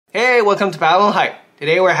Hey, welcome to Battle Hype.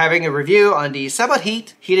 Today we're having a review on the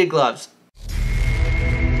Sabotheat heated gloves.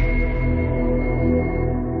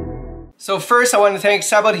 So first I want to thank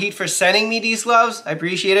Sabotheat for sending me these gloves. I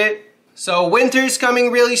appreciate it. So winter's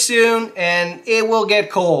coming really soon and it will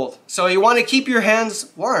get cold. So you want to keep your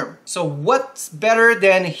hands warm. So what's better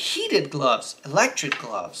than heated gloves, electric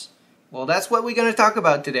gloves? Well, that's what we're going to talk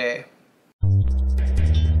about today.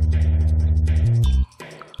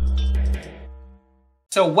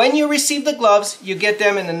 So when you receive the gloves, you get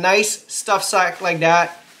them in a nice stuff sack like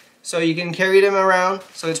that. So you can carry them around.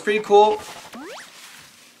 So it's pretty cool.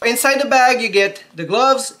 Inside the bag, you get the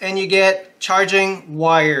gloves and you get charging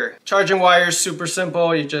wire. Charging wire is super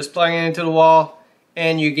simple. You just plug it into the wall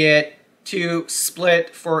and you get 2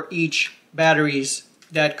 split for each batteries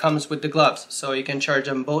that comes with the gloves. So you can charge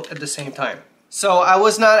them both at the same time. So I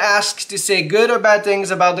was not asked to say good or bad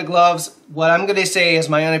things about the gloves. What I'm gonna say is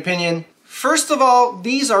my own opinion. First of all,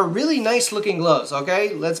 these are really nice looking gloves,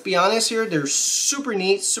 okay? Let's be honest here. They're super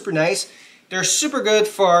neat, super nice. They're super good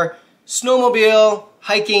for snowmobile,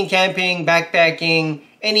 hiking, camping, backpacking,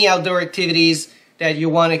 any outdoor activities that you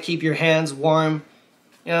want to keep your hands warm.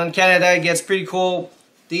 You know, in Canada it gets pretty cold.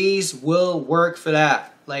 These will work for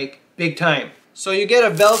that, like big time. So you get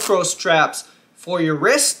a Velcro straps for your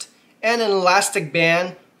wrist and an elastic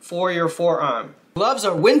band for your forearm. Gloves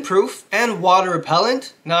are windproof and water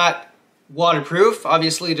repellent, not waterproof.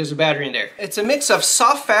 Obviously there's a battery in there. It's a mix of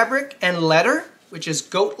soft fabric and leather, which is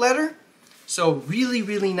goat leather. So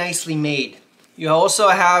really nicely made. You also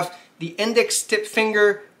have the index tip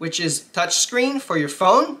finger, which is touch screen for your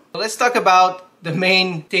phone. Let's talk about the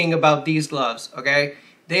main thing about these gloves, okay?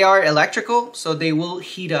 They are electrical, so they will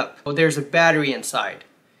heat up. So there's a battery inside.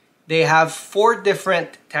 They have 4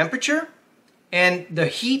 different temperature, and the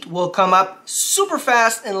heat will come up super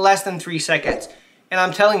fast in less than 3 seconds. And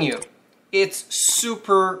I'm telling you, it's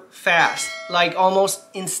super fast, like almost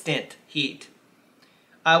instant heat.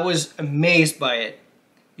 I was amazed by it.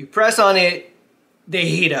 You press on it, they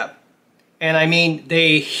heat up. And I mean,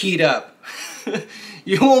 they heat up.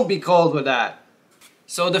 You won't be cold with that.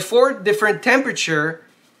 So the 4 different temperature,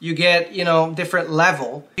 you get, you know, different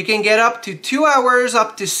level. You can get up to 2 hours,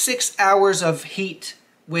 up to 6 hours of heat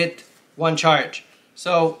with one charge.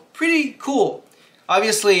 So pretty cool.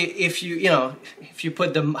 Obviously, if you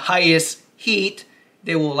put the highest heat,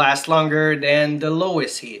 they will last longer than the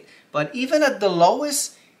lowest heat. But even at the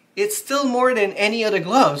lowest, it's still more than any other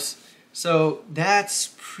gloves. So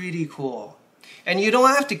that's pretty cool. And you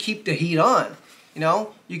don't have to keep the heat on. You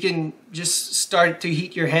know, you can just start to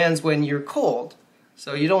heat your hands when you're cold.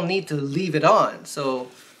 So you don't need to leave it on. So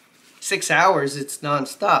 6 hours, it's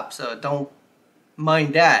non-stop. So don't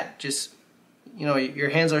mind that. Just, you know, your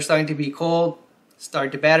hands are starting to be cold.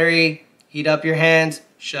 Start the battery, heat up your hands,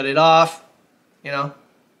 shut it off. You know,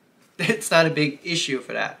 it's not a big issue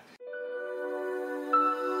for that.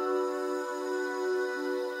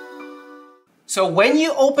 So when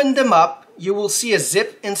you open them up, you will see a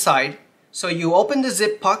zip inside. So you open the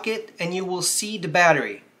zip pocket and you will see the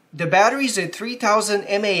battery. The battery is a 3000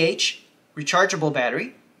 mAh rechargeable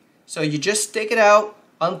battery. So you just take it out,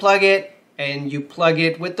 unplug it, and you plug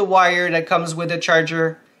it with the wire that comes with the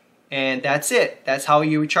charger. And that's it. That's how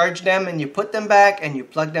you recharge them, and you put them back and you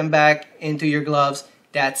plug them back into your gloves.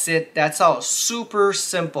 That's it. That's all. Super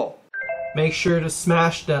simple. Make sure to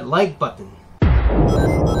smash that like button.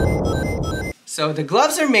 So the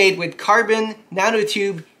gloves are made with carbon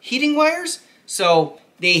nanotube heating wires. So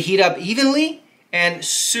they heat up evenly and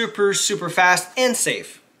super fast and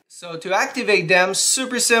safe. So to activate them,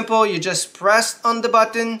 super simple. You just press on the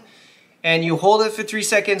button and you hold it for 3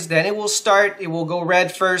 seconds, then it will start. It will go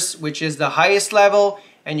red first, which is the highest level,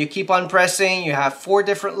 and you keep on pressing. You have 4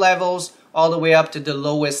 different levels all the way up to the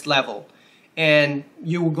lowest level. And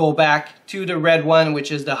you will go back to the red one,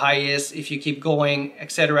 which is the highest if you keep going,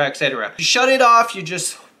 etc, etc. You shut it off, you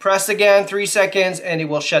just press again 3 seconds and it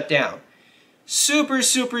will shut down. Super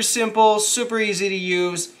simple, super easy to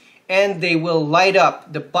use, and they will light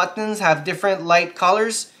up. The buttons have different light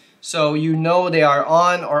colors, so you know they are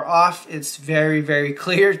on or off. It's very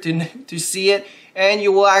clear to see it, and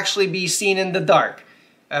you will actually be seen in the dark.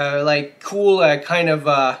 Like cool kind of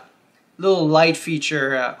little light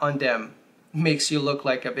feature on them. Makes you look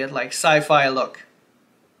like a bit like sci-fi look,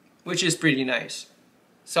 which is pretty nice.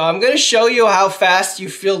 So I'm gonna show you how fast you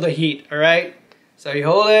feel the heat, alright? So you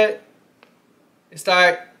hold it, you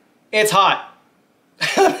start, it's hot.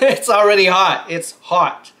 It's already hot, it's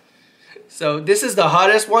hot. So this is the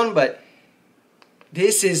hottest one, but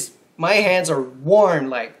this is, my hands are warm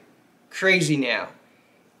like crazy now.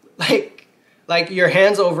 Like your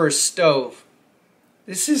hands over a stove.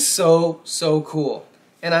 This is so cool.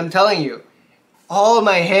 And I'm telling you, all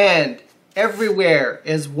my hand, everywhere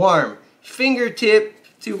is warm. Fingertip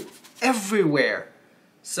to everywhere.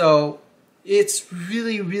 So it's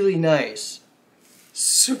really, really nice.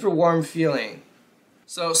 Super warm feeling.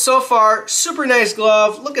 So far, super nice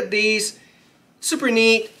glove. Look at these. Super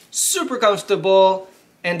neat, super comfortable,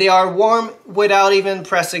 and they are warm without even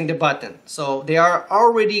pressing the button. So they are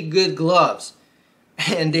already good gloves.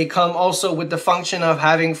 And they come also with the function of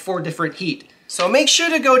having 4 different heat. So make sure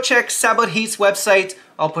to go check Sabotheat's website.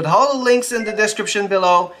 I'll put all the links in the description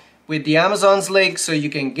below with the Amazon's link so you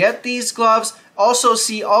can get these gloves. Also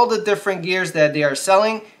see all the different gears that they are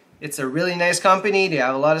selling. It's a really nice company. They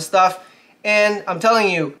have a lot of stuff. And I'm telling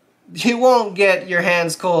you, you won't get your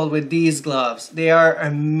hands cold with these gloves. They are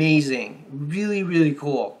amazing. Really, really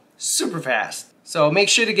cool. Super fast. So make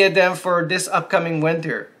sure to get them for this upcoming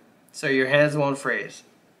winter so your hands won't freeze.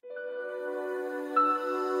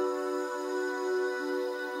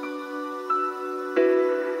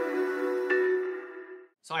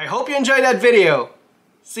 So I hope you enjoyed that video.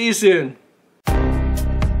 See you soon.